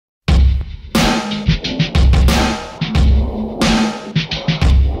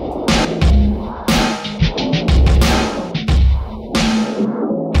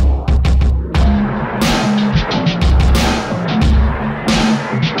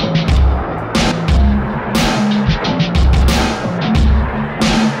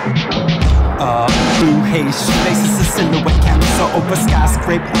haze, shoelaces a silhouette, canvas over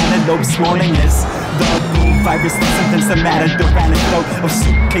skyscraper, antelopes, morning is the blue virus, the symptoms that matter, the antidote of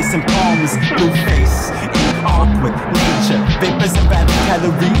suitcase and palms, blue face, in awkward nature, vapors and bad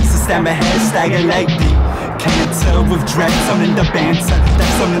calories, a stammer head, stagger like deep. Cancer with dread, in the banter,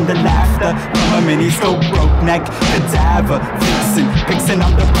 that's in the laughter. From a mini so broke neck, cadaver, fixin', pixin'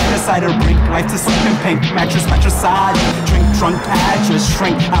 on the brighter side of brink. Life to sweeping pink, mattress side. Drink drunk address,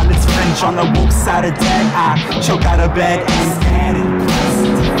 shrink out its fringe on the woke side of dead. I choke out of bed and stand in place,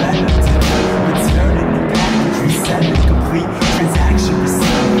 developed it, return it in package, reset it, complete transaction,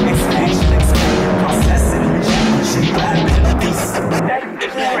 receive, expansion, expand, process it, injection, grab it, peace.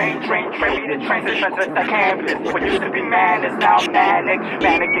 Train me to transition to the canvas. What used to be man is now manic.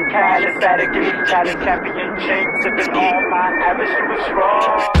 Manic and callous, static and challenge, champion shapes. Sipping all my average to a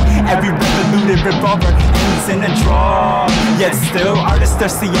straw. Every revoluted revolver ends in a draw. Yet still, artists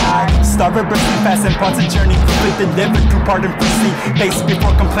thirsty eye. Starboard bursting fast and parts of journey quickly delivered through pardon proceed. Base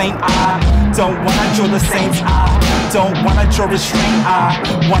before complaint, I don't wanna draw the saints. I don't wanna draw restraint. I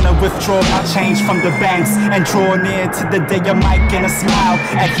wanna withdraw my change from the banks and draw near to the day I might get a smile.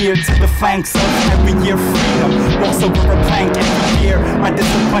 Adhere to the flanks of every year freedom walks over a plank every year. My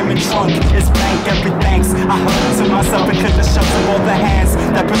disappointment trunk is blank every thanks. I hug to myself and could the shuts of all the hands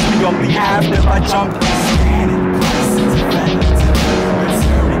that push me only after I jump and stand in place. Developed,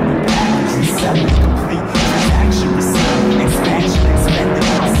 returning the package, resetting complete transaction, receive, expansion, expanded,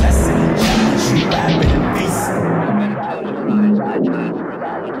 processing, injection, rapid and peace.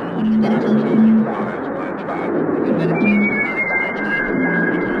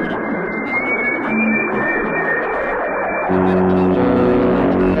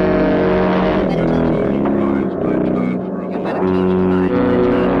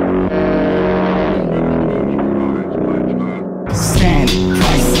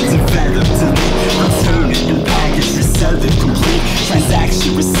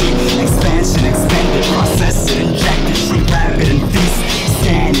 Transaction, receive, expansion, expanded, process it, inject it, shrink, rapid and feast.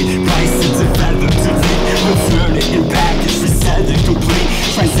 Scan it, price it, develop, delete, return it in package, resell it, complete.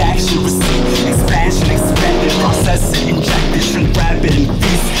 Transaction, receive, expansion, expanded, process it, inject it, shrink, rapid and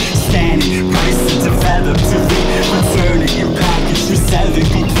feast. Scan it, price it, develop, delete, return it in package, resell it,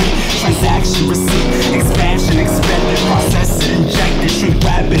 complete. Transaction, receive, expansion, expanded, process it, inject it, shrink,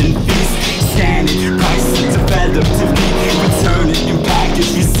 rapid and feast. Scan it, price it, develop, delete, return it in package,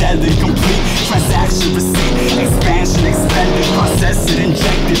 resell it, complete. Transaction, receipt, expansion, expanded, process it,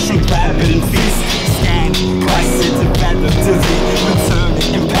 inject it,